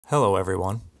Hello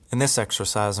everyone. In this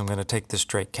exercise I'm going to take this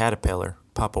Drake Caterpillar,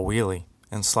 pop a wheelie,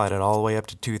 and slide it all the way up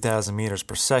to 2,000 meters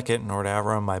per second in order to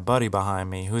outrun my buddy behind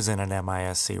me who's in an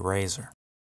MISC Razor.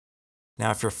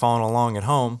 Now if you're following along at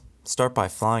home, start by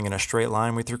flying in a straight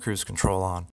line with your cruise control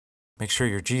on. Make sure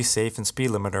your G-safe and speed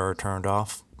limiter are turned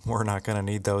off. We're not going to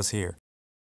need those here.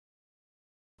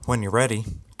 When you're ready,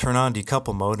 turn on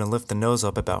decouple mode and lift the nose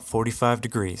up about 45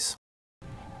 degrees.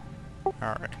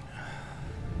 Alright.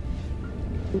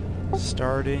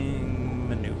 Starting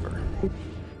maneuver.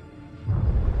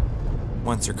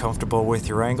 Once you're comfortable with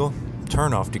your angle,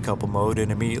 turn off decouple mode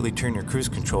and immediately turn your cruise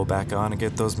control back on and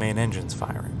get those main engines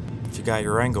firing. If you got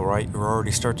your angle right, you'll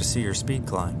already start to see your speed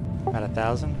climb. About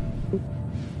 1,000?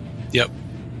 Yep.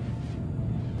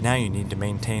 Now you need to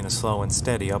maintain a slow and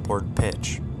steady upward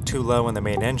pitch. Too low and the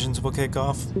main engines will kick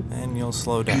off, and you'll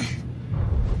slow down.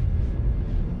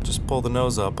 Just pull the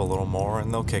nose up a little more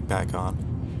and they'll kick back on.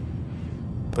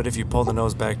 But if you pull the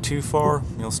nose back too far,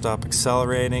 you'll stop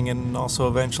accelerating and also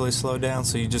eventually slow down,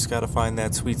 so you just gotta find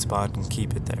that sweet spot and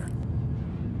keep it there.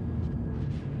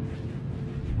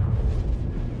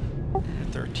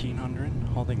 1,300,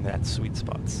 holding that sweet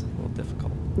spot's a little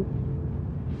difficult.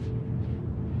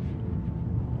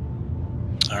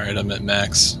 Alright, I'm at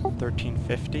max.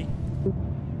 1,350.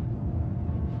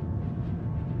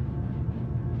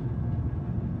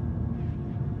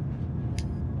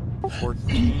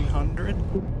 $1,400.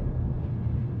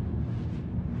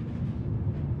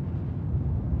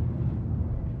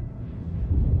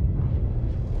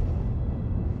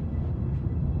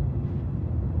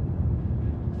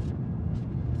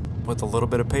 With a little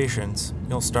bit of patience,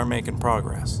 you'll start making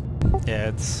progress. Yeah,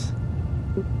 it's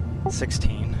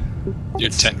 16. You're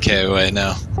 10k away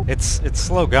now. It's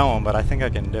slow going, but I think I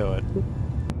can do it.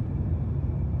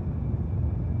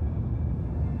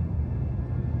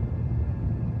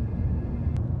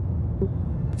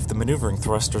 If the maneuvering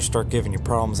thrusters start giving you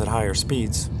problems at higher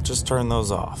speeds, just turn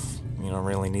those off. You don't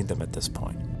really need them at this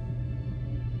point.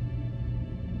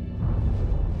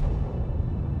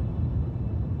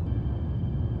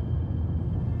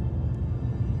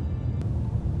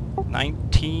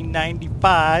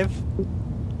 $19.95.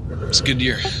 It's a good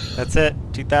year. That's it.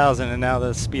 2,000, and now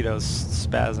the speedo's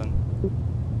spazzing.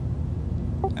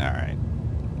 Alright.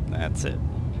 That's it.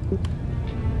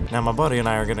 Now my buddy and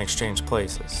I are going to exchange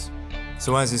places.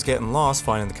 So as he's getting lost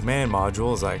finding the command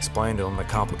module as I explain to him the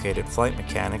complicated flight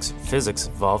mechanics and physics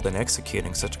involved in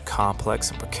executing such a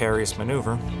complex and precarious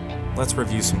maneuver, let's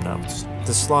review some notes.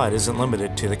 This slide isn't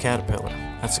limited to the Caterpillar.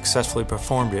 I've successfully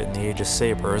performed it in the Aegis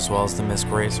Sabre as well as the MISC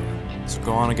Razor, so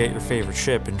go on and get your favorite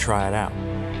ship and try it out.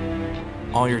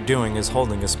 All you're doing is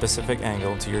holding a specific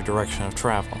angle to your direction of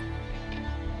travel.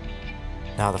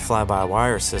 Now the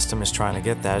fly-by-wire system is trying to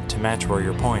get that to match where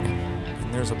you're pointing,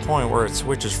 and there's a point where it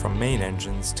switches from main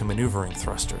engines to maneuvering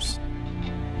thrusters.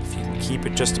 If you can keep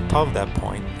it just above that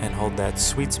point and hold that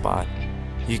sweet spot,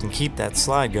 you can keep that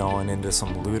slide going into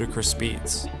some ludicrous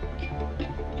speeds.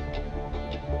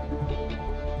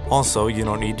 Also, you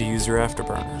don't need to use your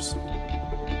afterburners.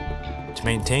 To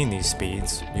maintain these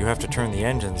speeds, you have to turn the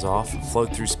engines off and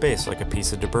float through space like a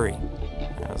piece of debris.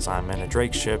 As I'm in a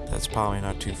Drake ship, that's probably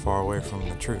not too far away from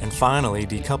the truth. And finally,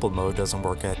 decoupled mode doesn't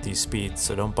work at these speeds,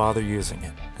 so don't bother using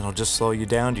it. It'll just slow you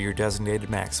down to your designated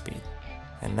max speed.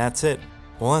 And that's it.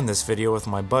 We'll end this video with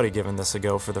my buddy giving this a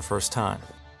go for the first time.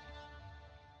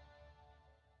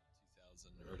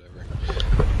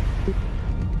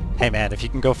 Hey man, if you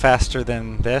can go faster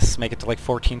than this, make it to like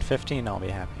 1450 and I'll be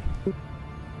happy.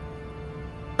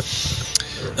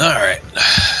 Alright.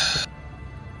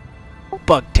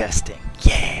 Bug testing,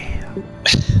 yeah!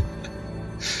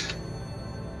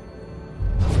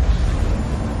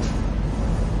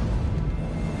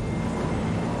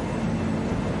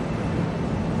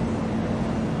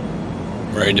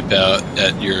 Right about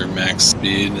at your max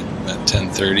speed at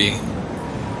 1030.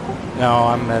 No,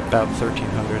 I'm at about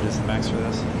 1,300 is the max for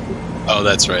this. Oh,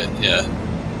 that's right, yeah.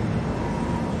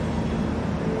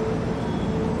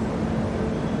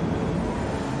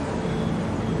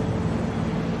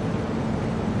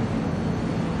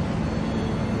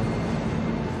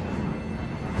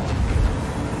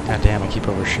 God damn, I keep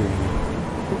overshooting you.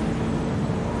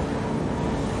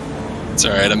 It's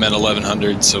alright, I'm at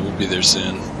 1100, so we'll be there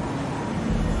soon.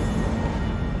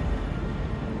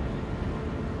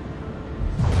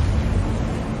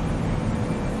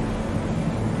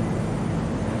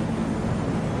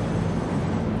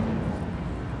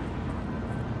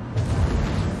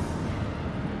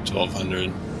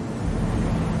 $1,200.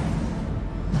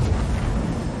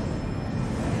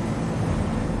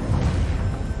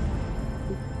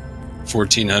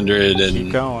 1400 and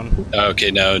Keep going.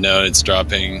 okay, no, it's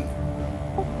dropping.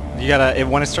 You gotta,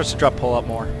 when it starts to drop, pull up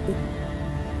more.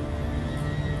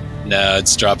 No,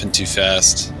 it's dropping too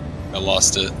fast. I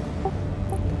lost it.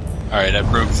 Alright, I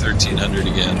broke 1300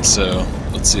 again, so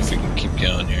let's see if we can keep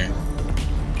going here.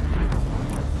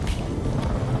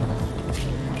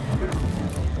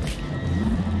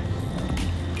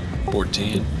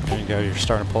 $14. There you go, you're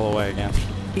starting to pull away again.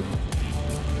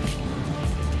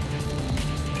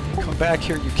 Come back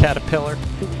here, you caterpillar.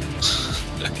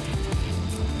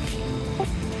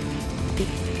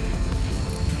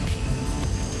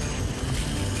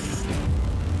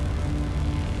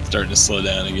 Starting to slow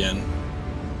down again.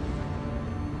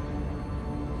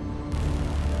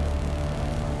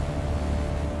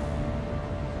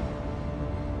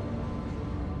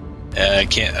 I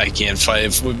can't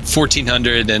fight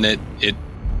 1400 and it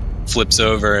flips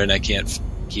over and I can't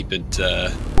keep it.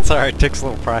 It's alright, takes a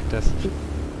little practice.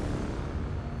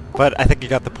 But I think you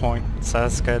got the point, so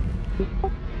that's good.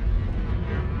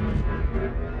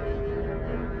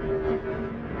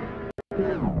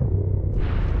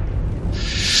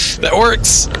 That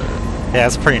works! Yeah,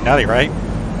 it's pretty nutty, right?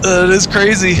 It is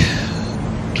crazy.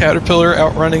 Caterpillar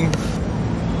outrunning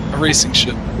a racing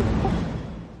ship.